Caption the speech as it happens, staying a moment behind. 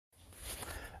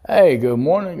Hey, good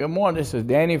morning. Good morning. This is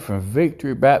Danny from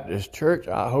Victory Baptist Church.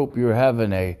 I hope you're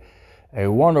having a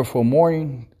wonderful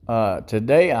morning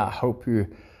today. I hope you're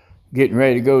getting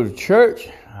ready to go to church.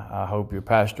 I hope your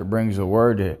pastor brings a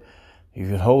word that you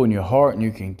can hold in your heart and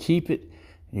you can keep it.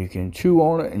 You can chew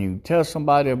on it and you can tell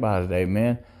somebody about it.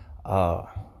 Amen.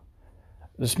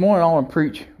 This morning I want to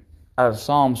preach out of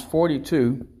Psalms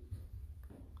 42.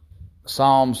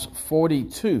 Psalms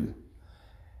 42.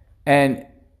 And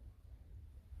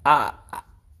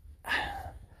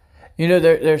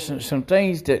there's some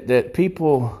things that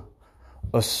people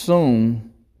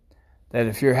assume that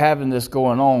if you're having this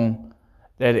going on,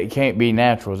 that it can't be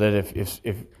natural. That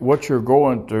if what you're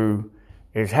going through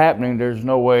is happening, there's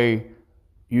no way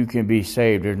you can be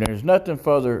saved. There's nothing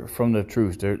further from the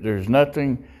truth. There's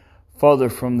nothing further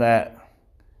from that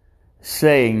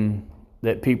saying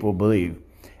that people believe.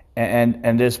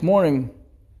 And this morning,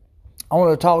 I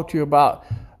want to talk to you about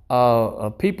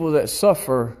people that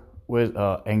suffer with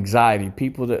anxiety,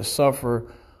 people that suffer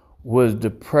with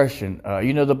depression.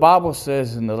 The Bible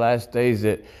says in the last days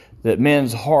that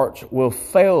men's hearts will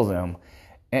fail them.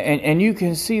 And you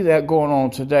can see that going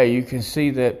on today. You can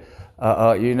see that,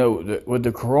 with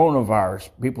the coronavirus,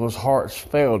 people's hearts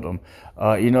failed them.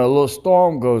 A little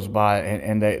storm goes by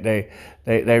and they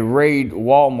raid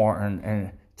Walmart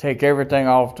and take everything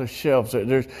off the shelves.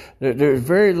 There's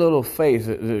very little faith,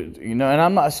 and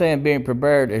I'm not saying being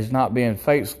prepared is not being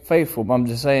faithful, but I'm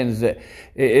just saying is that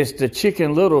it's the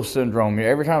Chicken Little syndrome.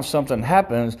 Every time something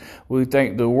happens, we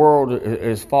think the world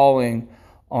is falling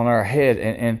on our head.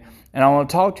 And I want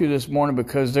to talk to you this morning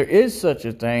because there is such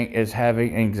a thing as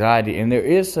having anxiety, and there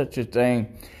is such a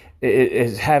thing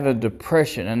as having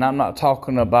depression. And I'm not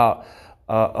talking about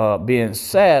being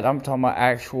sad. I'm talking about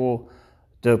actual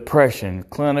depression,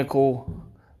 clinical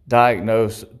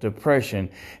diagnosed depression.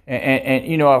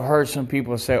 And I've heard some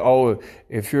people say, oh,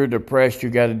 if you're depressed,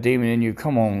 you got a demon in you.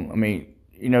 Come on. I mean,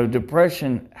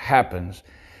 depression happens.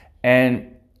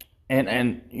 And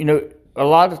a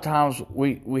lot of times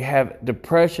we have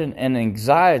depression and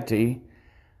anxiety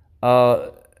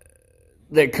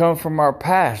that come from our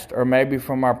past, or maybe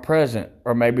from our present,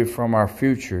 or maybe from our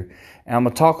future. And I'm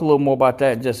going to talk a little more about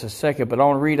that in just a second, but I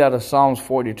want to read out of Psalms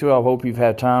 42. I hope you've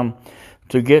had time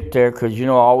to get there, because, I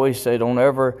always say don't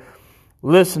ever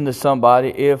listen to somebody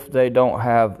if they don't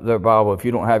have their Bible, if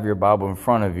you don't have your Bible in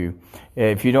front of you.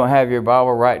 If you don't have your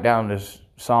Bible, write down this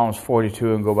Psalms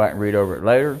 42 and go back and read over it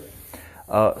later.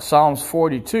 Psalms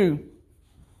 42,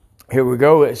 here we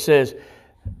go. It says,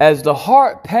 as the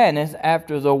hart panteth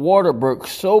after the water brook,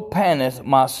 so panteth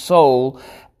my soul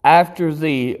after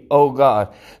thee, O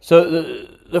God. So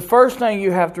the first thing you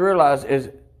have to realize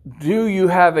is, do you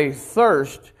have a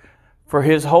thirst for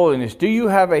His holiness? Do you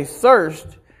have a thirst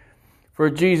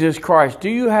for Jesus Christ? Do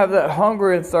you have that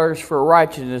hunger and thirst for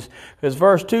righteousness? Because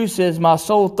verse 2 says, my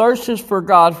soul thirsteth for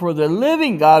God, for the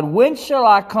living God. When shall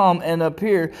I come and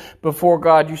appear before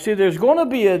God? You see, there's going to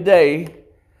be a day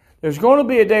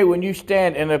when you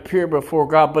stand and appear before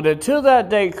God. But until that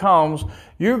day comes,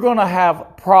 you're going to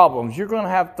have problems. You're going to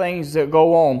have things that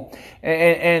go on.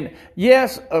 And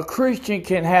yes, a Christian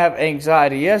can have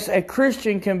anxiety. Yes, a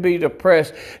Christian can be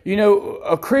depressed.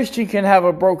 A Christian can have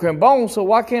a broken bone. So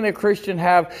why can't a Christian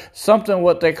have something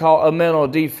what they call a mental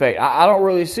defect? I don't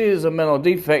really see it as a mental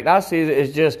defect. I see it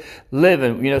as just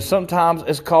living. Sometimes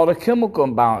it's called a chemical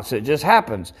imbalance. It just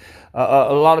happens.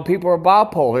 A lot of people are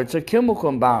bipolar. It's a chemical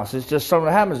imbalance. It's just something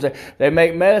that happens. They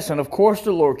make medicine. Of course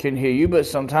the Lord can heal you, but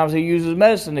sometimes He uses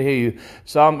medicine to heal you.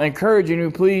 So I'm encouraging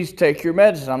you, please take your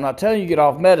medicine. I'm not telling you to get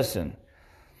off medicine.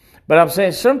 But I'm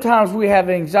saying sometimes we have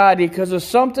anxiety because of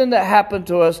something that happened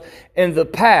to us in the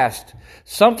past.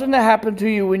 Something that happened to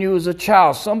you when you was a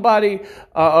child. Somebody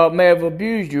may have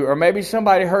abused you, or maybe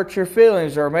somebody hurt your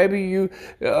feelings, or maybe you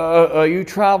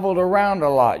traveled around a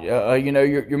lot.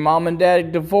 Your mom and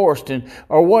dad divorced,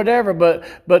 or whatever.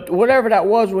 But whatever that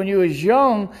was when you was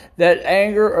young, that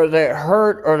anger or that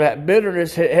hurt or that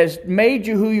bitterness has made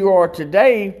you who you are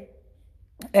today.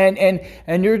 And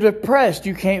you're depressed.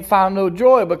 You can't find no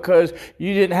joy because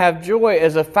you didn't have joy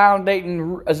as a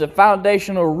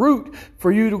foundational root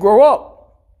for you to grow up.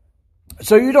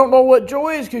 So you don't know what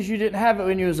joy is because you didn't have it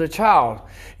when you was a child.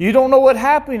 You don't know what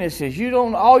happiness is.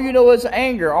 All you know is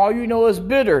anger. All you know is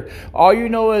bitter. All you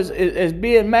know is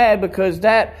being mad because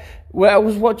that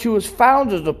was what you was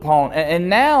founded upon. And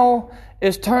now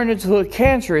it's turned into a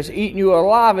cancer. It's eating you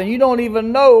alive, and you don't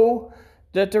even know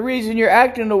that the reason you're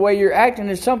acting the way you're acting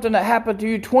is something that happened to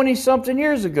you 20-something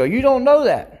years ago. You don't know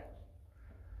that.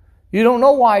 You don't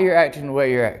know why you're acting the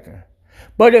way you're acting.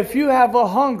 But if you have a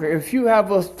hunger, if you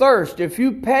have a thirst, if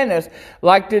you pant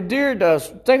like the deer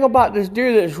does, think about this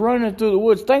deer that's running through the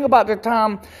woods. Think about the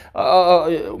time,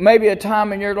 maybe a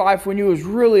time in your life when you was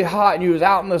really hot and you was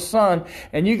out in the sun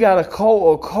and you got a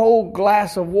cold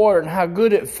glass of water, and how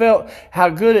good it felt, how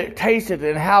good it tasted,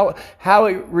 and how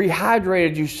it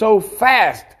rehydrated you so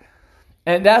fast.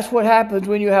 And that's what happens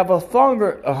when you have a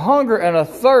hunger and a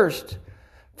thirst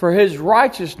for His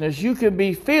righteousness. You can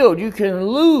be filled. You can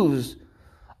lose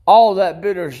all that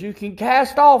bitterness. You can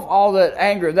cast off all that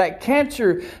anger. That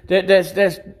cancer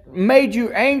that's made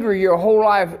you angry your whole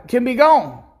life can be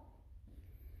gone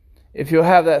if you'll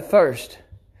have that thirst.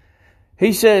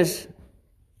 He says,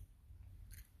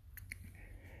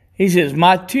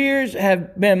 my tears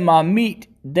have been my meat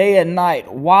day and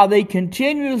night, while they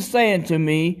continue saying to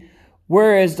me,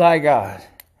 where is thy God?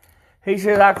 He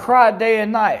says, I cried day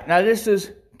and night. Now this is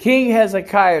King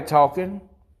Hezekiah talking.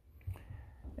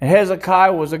 And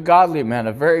Hezekiah was a godly man,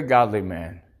 a very godly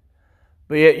man.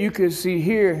 But yet you can see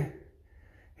here,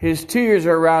 his tears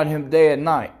are around him day and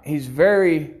night. He's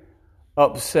very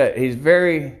upset. He's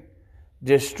very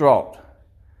distraught.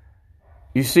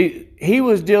 You see, he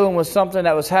was dealing with something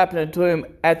that was happening to him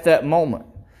at that moment.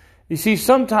 You see,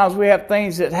 sometimes we have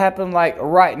things that happen like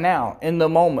right now, in the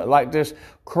moment, like this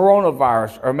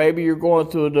coronavirus, or maybe you're going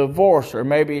through a divorce, or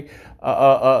maybe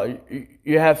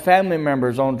you have family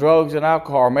members on drugs and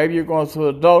alcohol, or maybe you're going through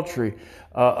adultery,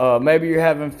 maybe you're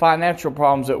having financial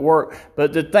problems at work.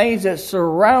 But the things that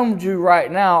surround you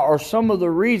right now are some of the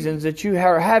reasons that you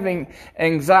are having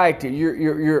anxiety.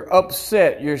 You're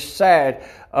upset, you're sad,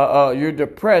 you're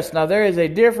depressed. Now, there is a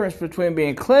difference between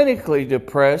being clinically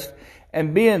depressed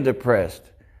and being depressed.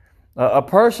 A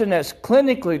person that's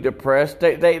clinically depressed,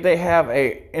 they have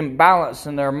a imbalance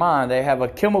in their mind. They have a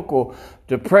chemical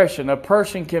depression. A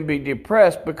person can be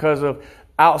depressed because of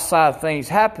outside things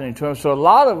happening to them. So a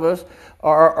lot of us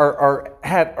are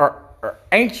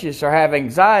anxious or have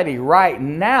anxiety right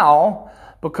now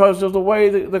because of the way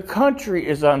the country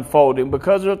is unfolding,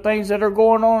 because of the things that are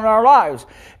going on in our lives.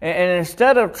 And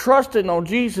instead of trusting on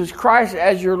Jesus Christ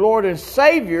as your Lord and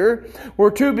Savior,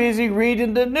 we're too busy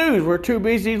reading the news. We're too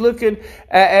busy looking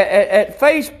at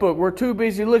Facebook. We're too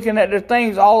busy looking at the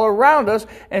things all around us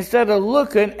instead of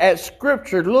looking at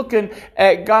Scripture, looking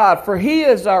at God. For He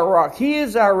is our rock. He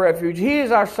is our refuge. He is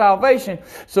our salvation.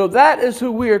 So that is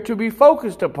who we are to be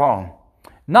focused upon,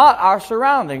 not our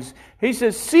surroundings. He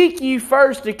says, seek ye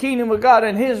first the kingdom of God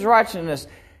and His righteousness,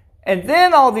 and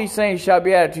then all these things shall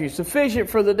be added to you. Sufficient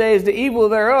for the day is the evil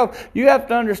thereof. You have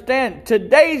to understand,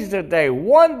 today's the day,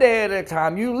 one day at a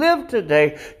time. You live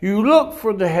today. You look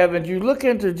for the heavens. You look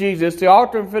into Jesus, the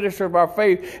author and finisher of our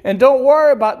faith, and don't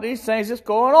worry about these things that's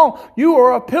going on. You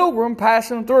are a pilgrim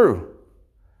passing through.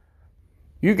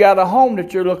 You got a home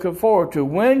that you're looking forward to.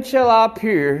 When shall I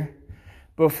appear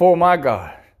before my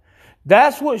God?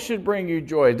 That's what should bring you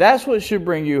joy. That's what should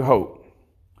bring you hope.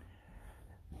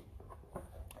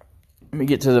 Let me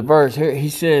get to the verse here. He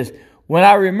says, when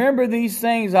I remember these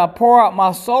things, I pour out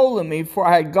my soul in me, for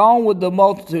I had gone with the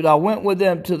multitude. I went with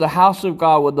them to the house of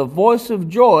God with the voice of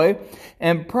joy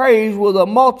and praise with a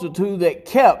multitude that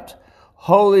kept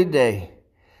holy day.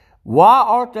 Why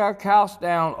art thou cast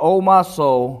down, O my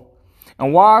soul?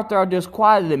 And why art thou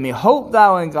disquieted in me? Hope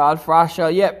thou in God, for I shall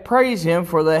yet praise Him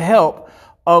for the help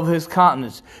of His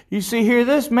countenance. You see, here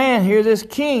this man, here this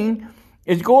king,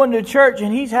 is going to church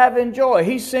and he's having joy.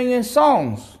 He's singing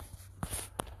songs.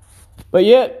 But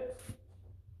yet,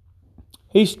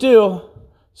 he's still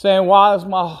saying, why is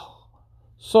my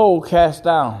soul cast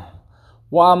down?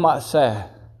 Why am I sad?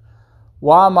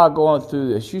 Why am I going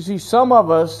through this? You see, some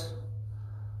of us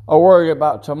are worried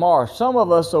about tomorrow. Some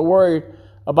of us are worried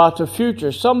about the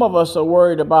future. Some of us are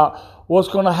worried about what's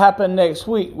going to happen next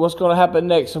week, what's going to happen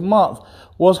next month,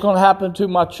 what's going to happen to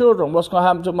my children, what's going to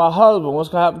happen to my husband, what's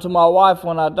going to happen to my wife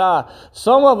when I die.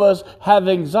 Some of us have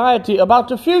anxiety about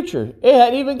the future. It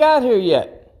hadn't even got here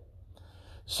yet.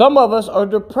 Some of us are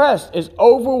depressed. It's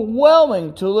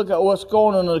overwhelming to look at what's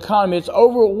going on in the economy. It's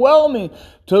overwhelming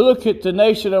to look at the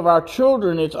nation of our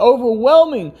children. It's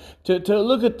overwhelming to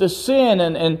look at the sin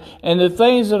and the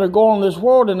things that are going on in this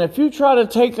world. And if you try to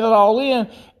take it all in,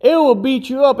 it will beat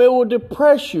you up. It will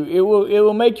depress you. It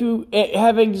will make you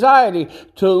have anxiety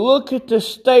to look at the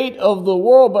state of the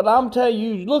world. But I'm telling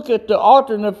you, look at the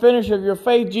author and the finisher of your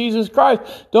faith, Jesus Christ.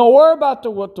 Don't worry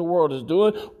about what the world is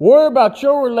doing. Worry about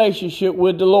your relationship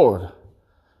with the Lord.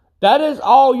 That is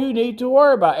all you need to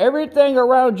worry about. Everything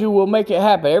around you will make it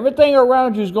happen. Everything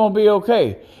around you is going to be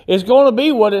okay. It's going to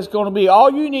be what it's going to be.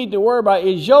 All you need to worry about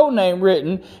is your name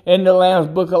written in the Lamb's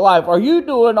Book of Life. Are you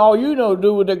doing all you know to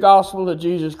do with the gospel of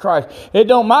Jesus Christ? It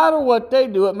don't matter what they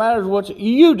do. It matters what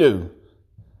you do.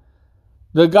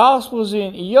 The gospel's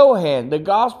in your hand. The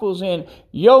gospel's in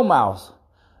your mouth.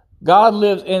 God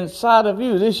lives inside of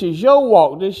you. This is your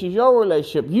walk. This is your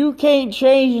relationship. You can't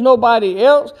change nobody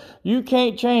else. You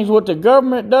can't change what the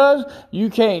government does. You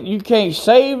can't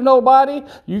save nobody.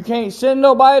 You can't send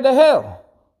nobody to hell.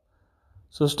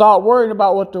 So stop worrying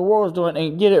about what the world's doing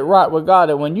and get it right with God.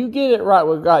 And when you get it right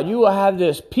with God, you will have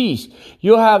this peace.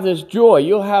 You'll have this joy.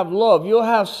 You'll have love. You'll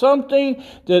have something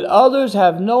that others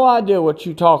have no idea what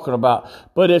you're talking about.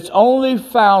 But it's only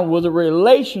found with a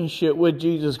relationship with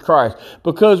Jesus Christ.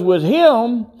 Because with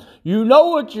Him, you know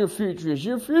what your future is.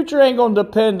 Your future ain't going to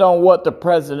depend on what the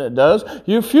president does.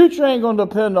 Your future ain't going to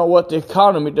depend on what the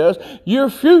economy does.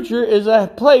 Your future is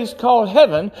a place called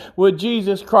heaven with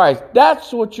Jesus Christ.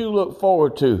 That's what you look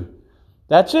forward to.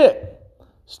 That's it.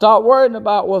 Stop worrying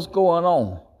about what's going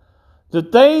on. The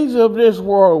things of this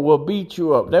world will beat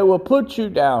you up. They will put you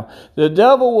down. The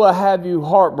devil will have you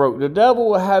heartbroken. The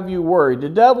devil will have you worried. The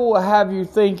devil will have you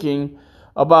thinking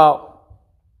about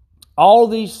all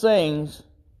these things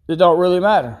that don't really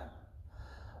matter.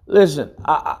 Listen,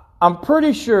 I'm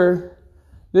pretty sure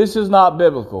this is not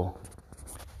biblical.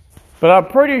 But I'm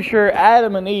pretty sure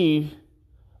Adam and Eve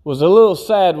was a little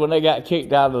sad when they got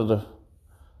kicked out of the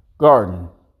garden.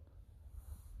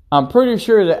 I'm pretty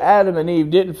sure that Adam and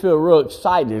Eve didn't feel real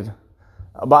excited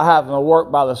about having to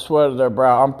work by the sweat of their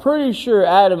brow. I'm pretty sure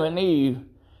Adam and Eve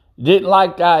didn't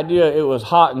like the idea it was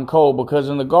hot and cold, because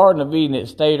in the Garden of Eden it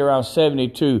stayed around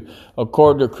 72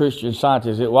 according to Christian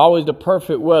scientists. It was always the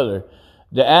perfect weather.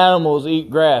 The animals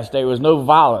eat grass. There was no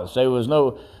violence. There was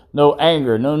no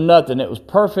anger, no nothing. It was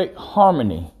perfect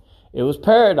harmony. It was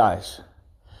paradise.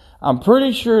 I'm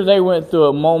pretty sure they went through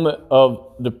a moment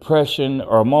of depression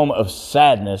or a moment of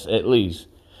sadness at least.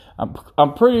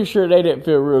 I'm pretty sure they didn't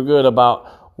feel real good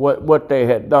about what they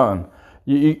had done.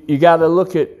 You got to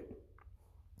look at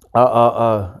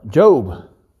Job.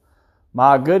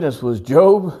 My goodness, was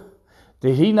Job,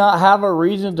 did he not have a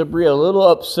reason to be a little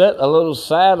upset, a little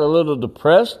sad, a little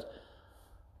depressed?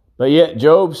 But yet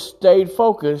Job stayed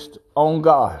focused on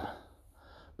God.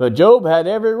 But Job had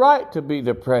every right to be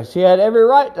depressed. He had every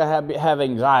right to have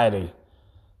anxiety.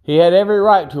 He had every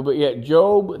right to, but yet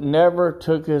Job never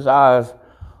took his eyes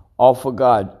off of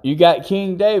God. You got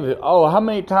King David. Oh, how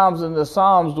many times in the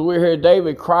Psalms do we hear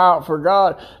David cry out for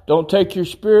God, don't take your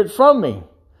spirit from me?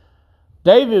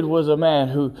 David was a man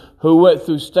who went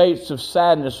through states of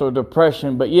sadness or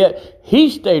depression, but yet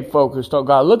he stayed focused on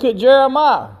God. Look at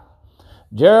Jeremiah.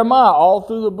 Jeremiah, all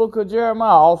through the book of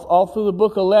Jeremiah, all through the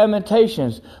book of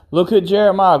Lamentations. Look at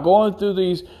Jeremiah going through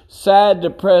these sad,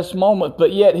 depressed moments,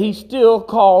 but yet he still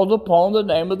called upon the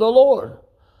name of the Lord.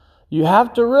 You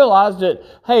have to realize that,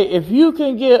 hey, if you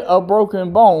can get a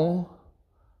broken bone,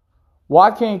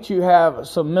 why can't you have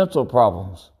some mental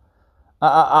problems?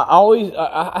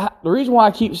 The reason why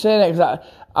I keep saying that is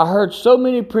I heard so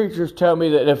many preachers tell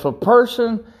me that if a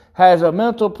person has a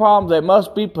mental problem, they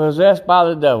must be possessed by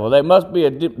the devil. They must be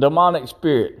a demonic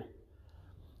spirit.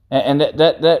 And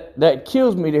that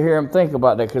kills me to hear him think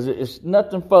about that, because it's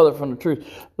nothing further from the truth.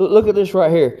 Look at this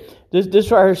right here. This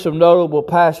right here is some notable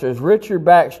pastors. Richard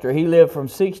Baxter, he lived from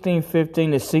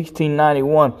 1615 to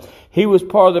 1691. He was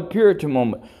part of the Puritan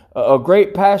movement. A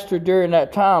great pastor during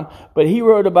that time, but he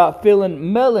wrote about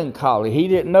feeling melancholy. He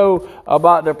didn't know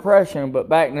about depression, but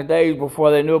back in the days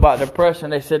before they knew about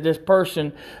depression, they said this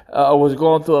person was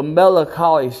going through a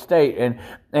melancholy state,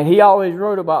 and he always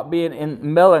wrote about being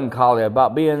in melancholy,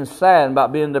 about being sad,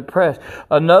 about being depressed.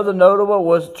 Another notable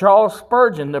was Charles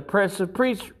Spurgeon, the Prince of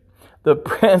Preachers,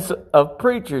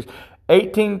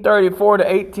 1834 to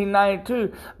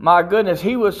 1892. My goodness,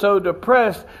 he was so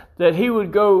depressed that he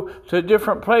would go to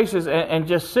different places and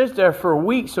just sit there for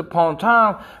weeks upon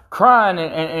time, crying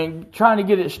and trying to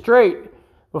get it straight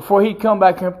before he'd come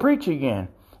back and preach again.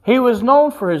 He was known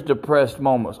for his depressed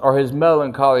moments or his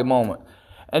melancholy moment.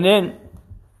 And then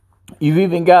you've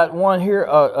even got one here,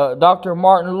 Dr.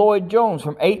 Martin Lloyd-Jones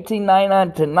from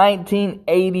 1899 to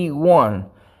 1981.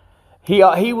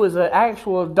 He was an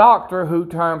actual doctor who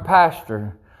turned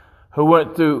pastor, who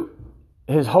went through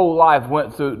his whole life,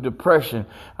 went through depression.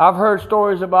 I've heard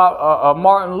stories about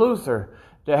Martin Luther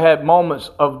that had moments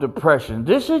of depression.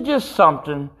 This is just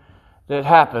something that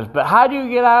happens. But how do you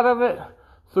get out of it?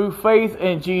 through faith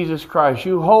in Jesus Christ.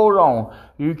 You hold on.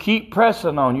 You keep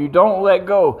pressing on. You don't let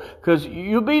go. Because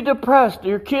you'll be depressed.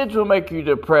 Your kids will make you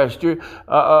depressed.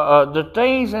 The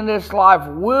things in this life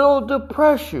will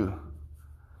depress you.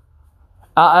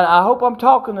 I hope I'm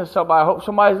talking to somebody. I hope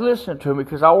somebody's listening to me,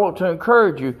 because I want to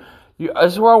encourage you.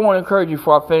 This is where I want to encourage you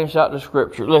before I finish out the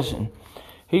scripture. Listen.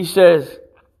 He says,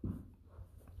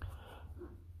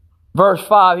 verse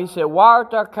 5, he said, "Why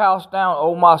art thou cast down,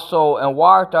 O my soul, and why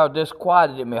art thou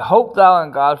disquieted in me? Hope thou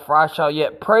in God, for I shall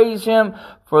yet praise him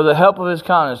for the help of his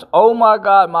kindness. O my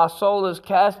God, my soul is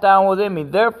cast down within me.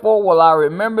 Therefore will I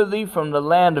remember thee from the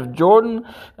land of Jordan,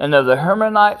 and of the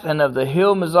Hermonites, and of the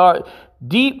hill Mizar.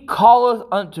 Deep calleth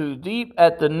unto deep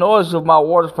at the noise of my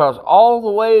waterspouts. All the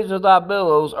waves of thy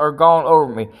billows are gone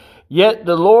over me. Yet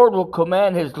the Lord will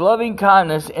command his loving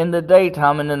kindness in the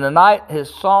daytime, and in the night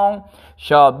his song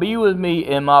shall be with me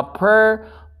in my prayer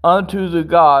unto the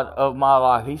God of my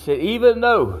life." He said, even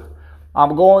though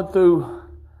I'm going through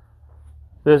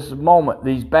this moment,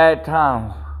 these bad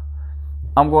times,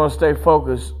 I'm going to stay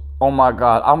focused on my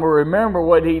God. I'm going to remember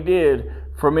what he did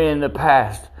for me in the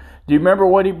past. Do you remember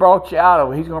what he brought you out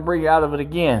of? He's going to bring you out of it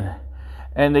again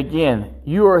and again.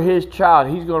 You are his child.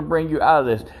 He's going to bring you out of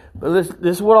this. But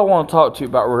this is what I want to talk to you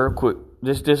about real quick.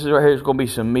 This is right here. It's going to be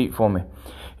some meat for me.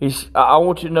 I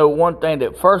want you to know one thing,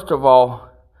 that first of all,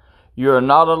 you're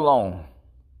not alone.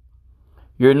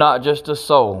 You're not just a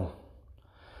soul.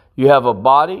 You have a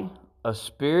body, a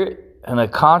spirit, and a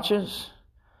conscience.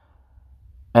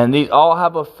 And these all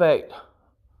have effect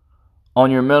on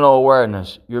your mental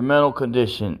awareness, your mental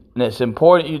condition. And it's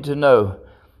important you to know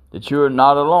that you are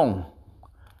not alone.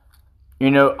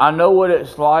 You know, I know what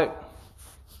it's like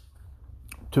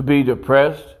to be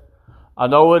depressed. I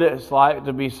know what it's like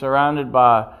to be surrounded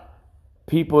by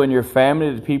people in your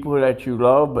family, the people that you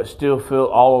love, but still feel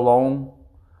all alone.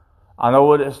 I know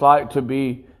what it's like to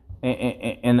be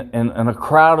in a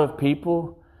crowd of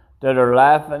people that are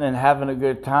laughing and having a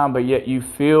good time, but yet you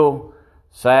feel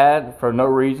sad for no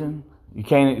reason. You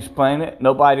can't explain it.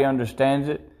 Nobody understands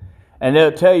it. And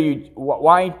they'll tell you,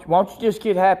 why don't you just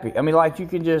get happy? I mean, like you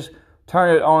can just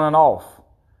turn it on and off.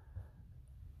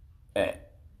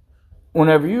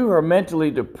 Whenever you are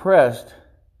mentally depressed,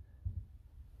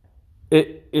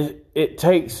 it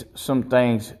takes some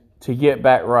things to get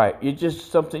back right. It's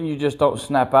just something you just don't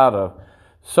snap out of.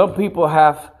 Some people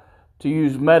have to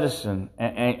use medicine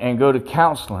and go to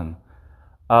counseling.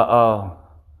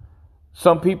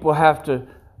 Some people have to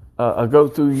go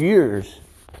through years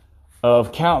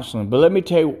of counseling. But let me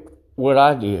tell you what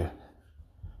I did.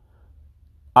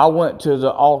 I went to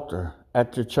the altar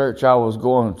at the church I was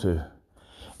going to,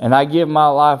 and I give my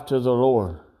life to the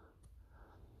Lord.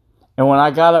 And when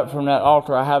I got up from that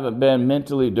altar, I haven't been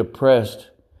mentally depressed.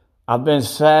 I've been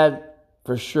sad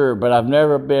for sure, but I've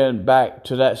never been back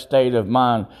to that state of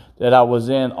mind that I was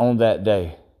in on that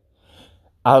day.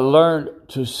 I learned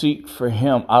to seek for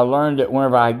him. I learned that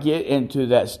whenever I get into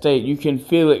that state, you can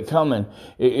feel it coming.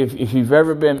 If you've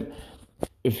ever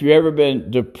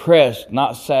been depressed,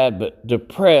 not sad, but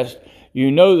depressed,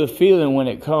 you know the feeling when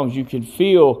it comes. You can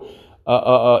feel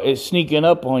it sneaking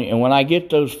up on you. And when I get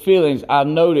those feelings, I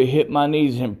know to hit my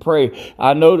knees and pray.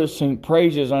 I know to sing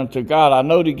praises unto God. I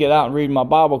know to get out and read my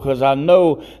Bible, because I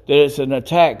know that it's an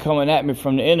attack coming at me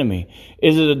from the enemy.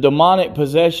 Is it a demonic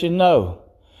possession? No.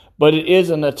 But it is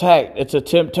an attack. It's a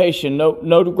temptation.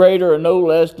 No greater or no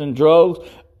less than drugs,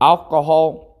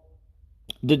 alcohol.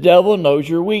 The devil knows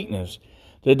your weakness.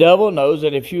 The devil knows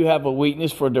that if you have a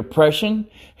weakness for depression,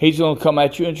 he's going to come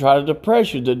at you and try to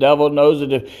depress you. The devil knows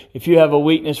that if you have a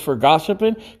weakness for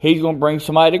gossiping, he's going to bring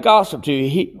somebody to gossip to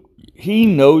you. He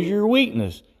knows your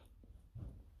weakness.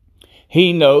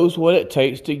 He knows what it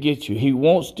takes to get you. He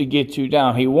wants to get you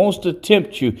down. He wants to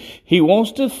tempt you. He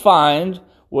wants to find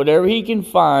whatever he can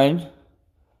find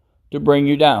to bring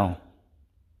you down.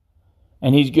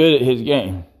 And he's good at his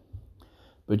game.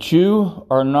 But you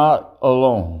are not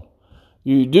alone.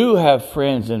 You do have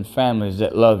friends and families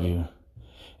that love you.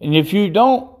 And if you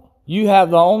don't, you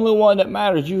have the only one that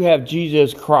matters. You have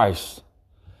Jesus Christ.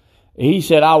 He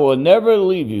said, I will never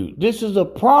leave you. This is a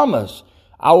promise.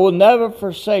 I will never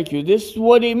forsake you. This is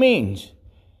what he means.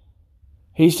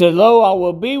 He said, lo, I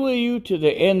will be with you to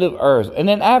the end of earth. And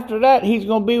then after that, he's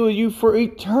going to be with you for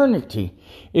eternity.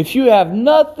 If you have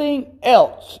nothing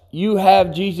else, you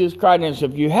have Jesus Christ. And so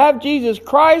if you have Jesus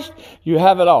Christ, you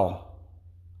have it all.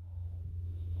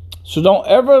 So don't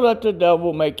ever let the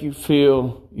devil make you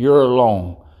feel you're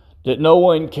alone, that no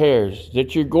one cares,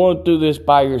 that you're going through this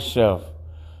by yourself.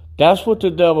 That's what the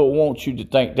devil wants you to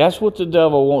think. That's what the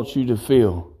devil wants you to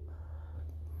feel.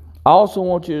 I also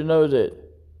want you to know that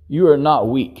you are not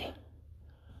weak.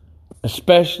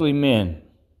 especially men,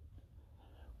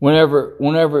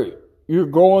 whenever you're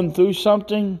going through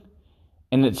something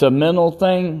and it's a mental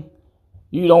thing,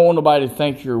 you don't want nobody to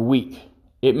think you're weak.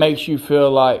 It makes you feel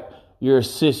like you're a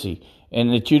sissy,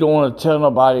 and that you don't want to tell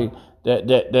nobody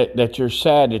that you're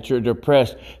sad, that you're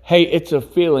depressed. Hey, it's a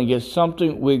feeling. It's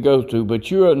something we go through,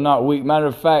 but you are not weak. Matter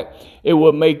of fact, it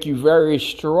will make you very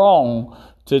strong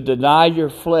to deny your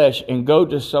flesh and go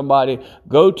to somebody,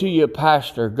 go to your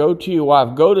pastor, go to your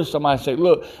wife, go to somebody and say,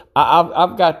 look,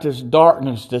 I've got this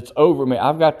darkness that's over me.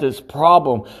 I've got this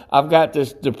problem. I've got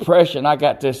this depression. I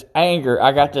got this anger.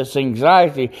 I got this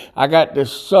anxiety. I got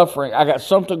this suffering. I got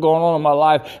something going on in my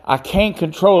life. I can't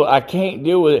control it. I can't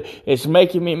deal with it. It's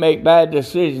making me make bad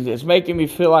decisions. It's making me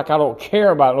feel like I don't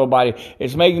care about nobody.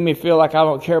 It's making me feel like I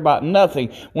don't care about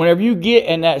nothing. Whenever you get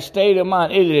in that state of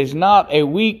mind, it is not a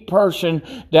weak person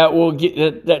that will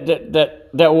get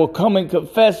that will come and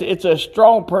confess it. It's a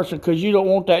strong person, because you don't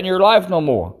want that in your life no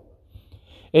more.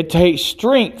 It takes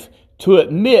strength to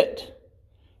admit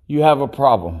you have a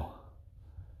problem.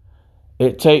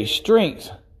 It takes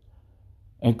strength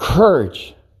and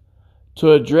courage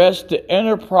to address the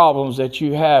inner problems that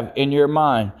you have in your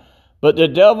mind. But the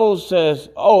devil says,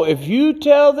 oh, if you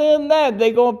tell them that,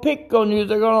 they're going to pick on you.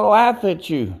 They're going to laugh at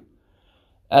you.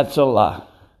 That's a lie.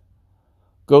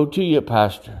 Go to your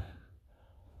pastor.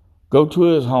 Go to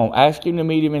his home. Ask him to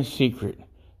meet him in secret.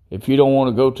 If you don't want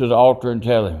to go to the altar and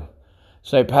tell him,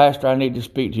 say, Pastor, I need to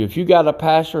speak to you. If you got a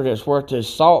pastor that's worth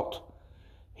his salt,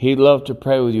 he'd love to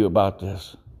pray with you about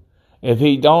this. If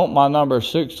he don't, my number is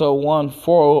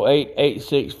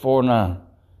 601-408-8649.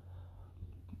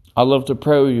 I'd love to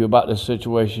pray with you about the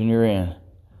situation you're in.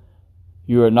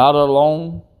 You are not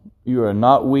alone. You are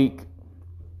not weak.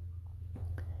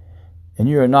 And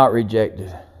you are not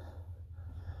rejected.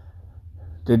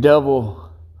 The devil,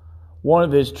 one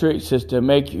of his tricks is to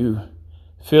make you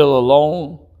feel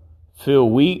alone, feel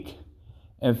weak,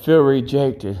 and feel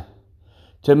rejected.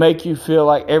 To make you feel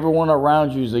like everyone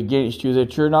around you is against you,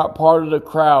 that you're not part of the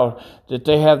crowd, that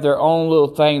they have their own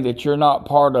little thing that you're not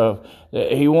part of.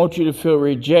 He wants you to feel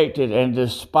rejected and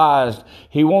despised.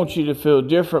 He wants you to feel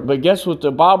different. But guess what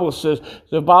the Bible says?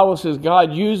 The Bible says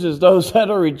God uses those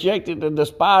that are rejected and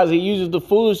despised. He uses the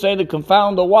foolish thing to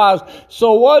confound the wise.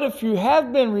 So what if you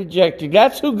have been rejected?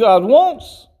 That's who God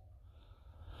wants.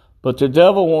 But the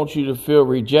devil wants you to feel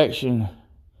rejection,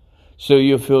 so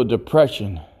you'll feel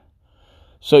depression.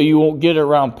 So you won't get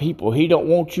around people. He don't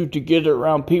want you to get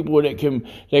around people that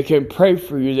can pray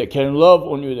for you, that can love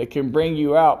on you, that can bring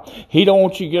you out. He don't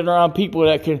want you to get around people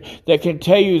that can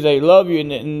tell you they love you,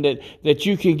 and that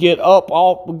you can get up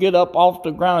off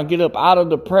the ground, get up out of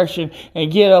depression,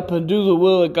 and get up and do the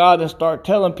will of God, and start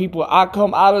telling people, I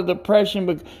come out of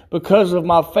depression because of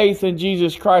my faith in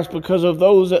Jesus Christ, because of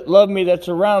those that love me, that's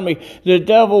around me. The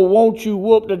devil wants you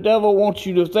whooped. The devil wants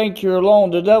you to think you're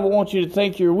alone. The devil wants you to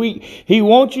think you're weak.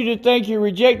 He wants you to think you're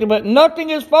rejected, but nothing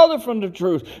is further from the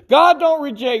truth. God don't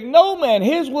reject no man.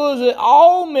 His will is that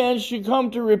all men should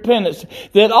come to repentance,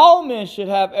 that all men should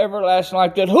have everlasting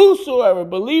life, that whosoever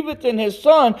believeth in his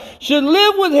Son should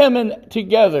live with him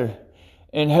together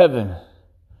in heaven.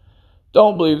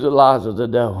 Don't believe the lies of the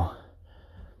devil.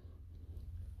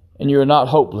 And you're not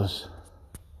hopeless.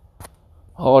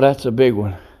 Oh, that's a big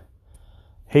one.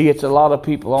 He gets a lot of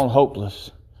people on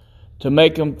hopeless to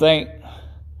make them think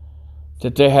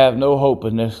that they have no hope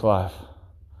in this life,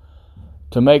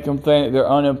 to make them think they're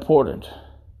unimportant,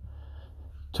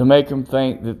 to make them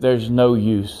think that there's no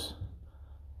use.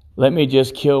 Let me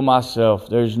just kill myself.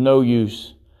 There's no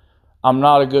use. I'm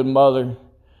not a good mother.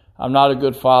 I'm not a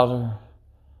good father.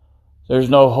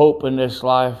 There's no hope in this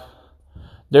life.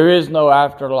 There is no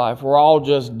afterlife. We're all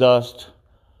just dust.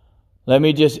 Let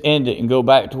me just end it and go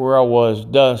back to where I was,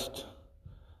 dust.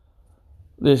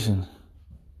 Listen.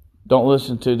 Don't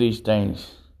listen to these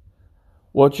things.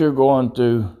 What you're going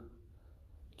through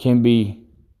can be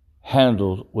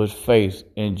handled with faith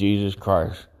in Jesus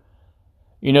Christ.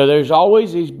 You know, there's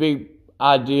always these big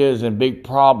ideas and big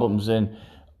problems, and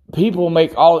people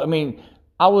make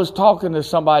I was talking to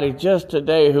somebody just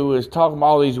today who was talking about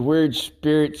all these weird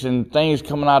spirits and things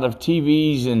coming out of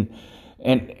TVs,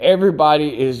 and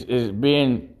everybody is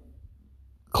being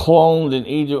cloned in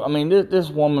Egypt. I mean, this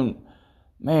woman,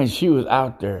 man, she was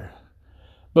out there.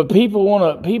 But people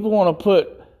want to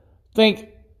think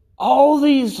all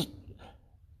these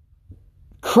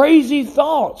crazy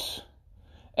thoughts,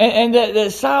 and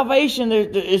that salvation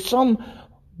is some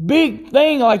big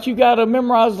thing, like you got to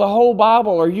memorize the whole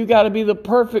Bible, or you got to be the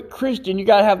perfect Christian, you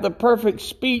got to have the perfect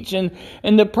speech and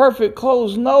the perfect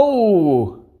clothes.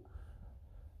 No,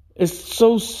 It's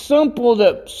so simple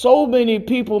that so many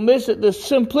people miss it. The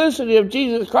simplicity of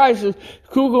Jesus Christ is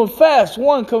to confess.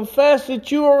 One, confess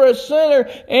that you are a sinner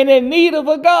and in need of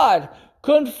a God.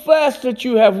 Confess that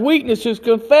you have weaknesses.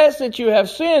 Confess that you have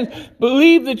sins.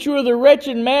 Believe that you are the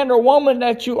wretched man or woman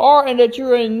that you are and that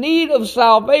you are in need of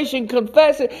salvation.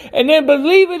 Confess it and then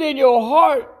believe it in your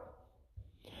heart.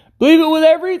 Believe it with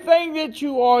everything that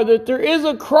you are, that there is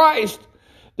a Christ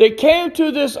that came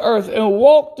to this earth and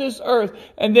walked this earth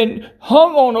and then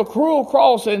hung on a cruel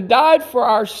cross and died for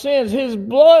our sins. His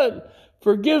blood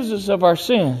forgives us of our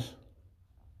sins.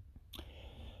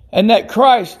 And that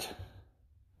Christ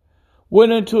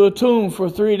went into a tomb for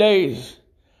 3 days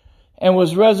and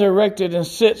was resurrected and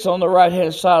sits on the right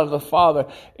hand side of the Father.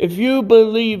 If you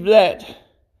believe that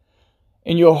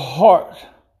in your heart,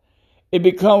 it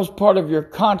becomes part of your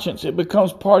conscience. It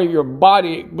becomes part of your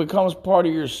body. It becomes part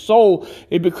of your soul.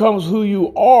 It becomes who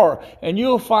you are. And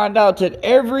you'll find out that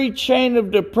every chain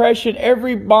of depression,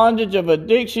 every bondage of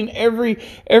addiction, every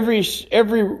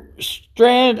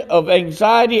strand of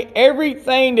anxiety,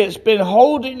 everything that's been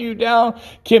holding you down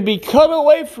can be cut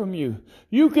away from you.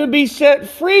 You can be set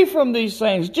free from these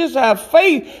things. Just have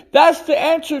faith. That's the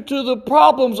answer to the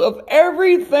problems of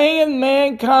everything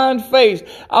mankind face.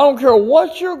 I don't care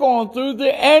what you're going through.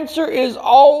 The answer is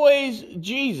always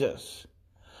Jesus.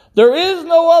 There is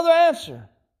no other answer.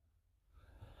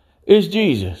 It's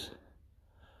Jesus.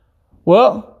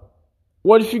 Well,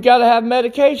 what if you got to have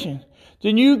medication?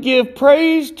 Then you give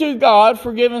praise to God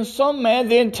for giving some man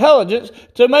the intelligence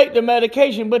to make the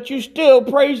medication, but you still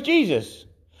praise Jesus.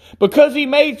 Because he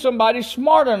made somebody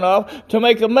smart enough to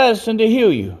make a medicine to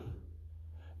heal you.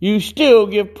 You still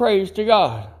give praise to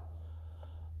God.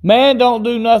 Man don't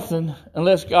do nothing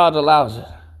unless God allows it.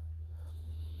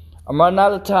 I'm running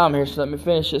out of time here, so let me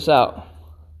finish this out.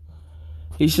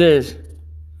 He says,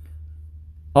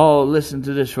 oh, listen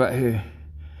to this right here.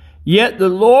 Yet the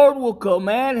Lord will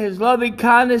command his loving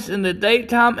kindness in the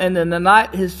daytime, and in the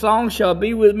night his song shall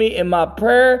be with me in my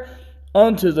prayer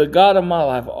unto the God of my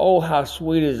life. Oh, how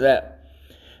sweet is that.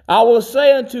 I will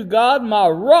say unto God, my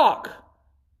rock.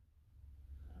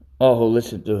 Oh,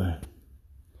 listen to him.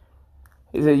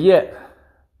 He said, yet,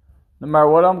 no matter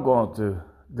what I'm going through,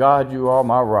 God, you are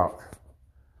my rock.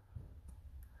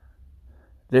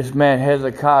 This man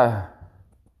Hezekiah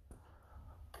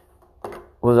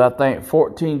was, I think,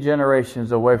 14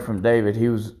 generations away from David. He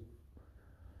was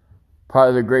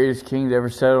probably the greatest king that ever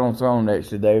sat on the throne next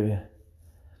to David.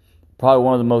 Probably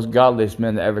one of the most godliest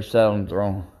men that ever sat on the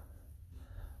throne.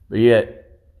 But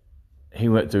yet, he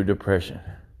went through depression.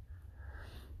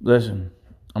 Listen,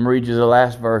 I'm going to read you the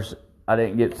last verse. I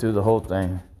didn't get through the whole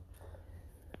thing.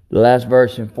 The last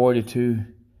verse in 42,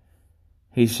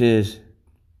 he says,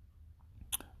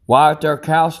 why art thou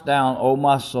cast down, O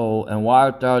my soul, and why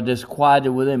art thou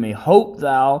disquieted within me? Hope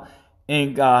thou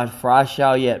in God, for I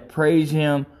shall yet praise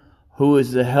him, who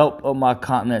is the help of my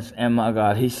countenance and my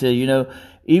God. He said,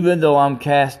 even though I'm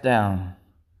cast down,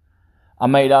 I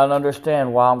may not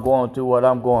understand why I'm going through what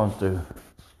I'm going through,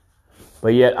 but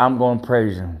yet I'm going to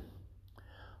praise him.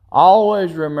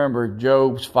 Always remember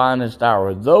Job's finest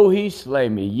hour. Though he slay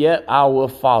me, yet I will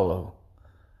follow.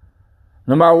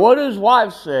 No matter what his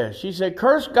wife said, she said,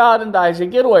 curse God and die. He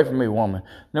said, get away from me, woman.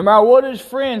 No matter what his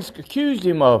friends accused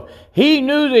him of, he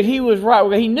knew that he was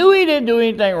right. He knew he didn't do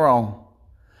anything wrong.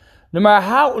 No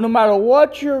matter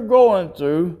what you're going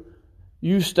through,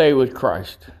 you stay with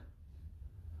Christ.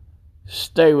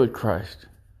 Stay with Christ.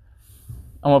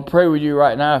 I'm going to pray with you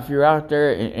right now. If you're out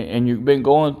there and you've been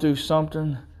going through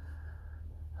something,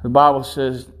 the Bible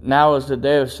says, now is the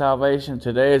day of salvation.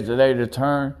 Today is the day to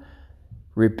turn.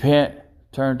 Repent.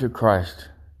 Turn to Christ.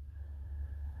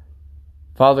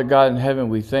 Father God in heaven,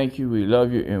 we thank you, we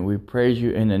love you, and we praise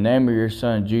you. In the name of your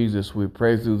Son, Jesus, we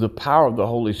pray through the power of the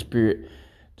Holy Spirit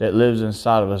that lives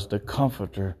inside of us, the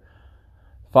Comforter.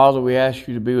 Father, we ask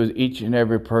you to be with each and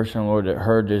every person, Lord, that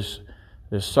heard this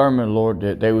sermon, Lord,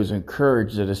 that they was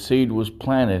encouraged, that a seed was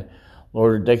planted.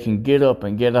 Lord, they can get up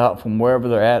and get out from wherever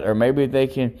they're at, or maybe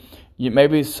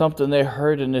maybe it's something they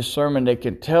heard in this sermon they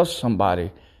can tell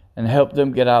somebody and help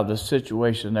them get out of the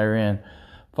situation they're in.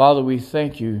 Father, we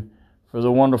thank you for the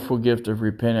wonderful gift of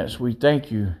repentance. We thank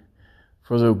you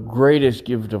for the greatest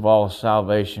gift of all,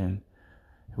 salvation.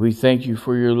 We thank you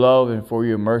for your love and for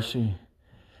your mercy.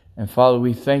 And Father,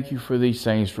 we thank you for these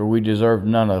things, for we deserve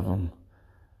none of them.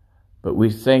 But we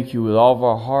thank you with all of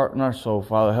our heart and our soul.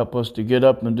 Father, help us to get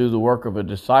up and do the work of a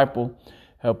disciple.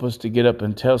 Help us to get up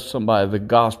and tell somebody the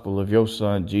gospel of your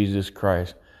Son, Jesus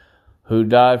Christ, who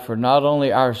died for not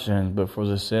only our sins, but for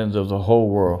the sins of the whole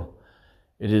world.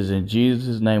 It is in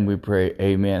Jesus' name we pray.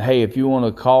 Amen. Hey, if you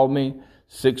want to call me,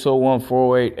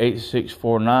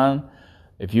 601-408-8649.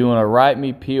 If you want to write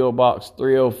me, P.O. Box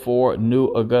 304, New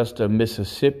Augusta,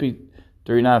 Mississippi,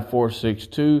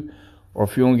 39462. Or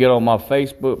if you want to get on my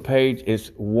Facebook page,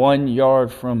 it's 1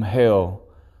 Yard from Hell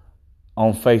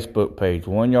on Facebook page.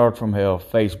 1 Yard from Hell,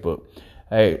 Facebook.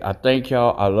 Hey, I thank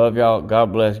y'all. I love y'all.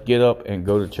 God bless. Get up and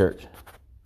go to church.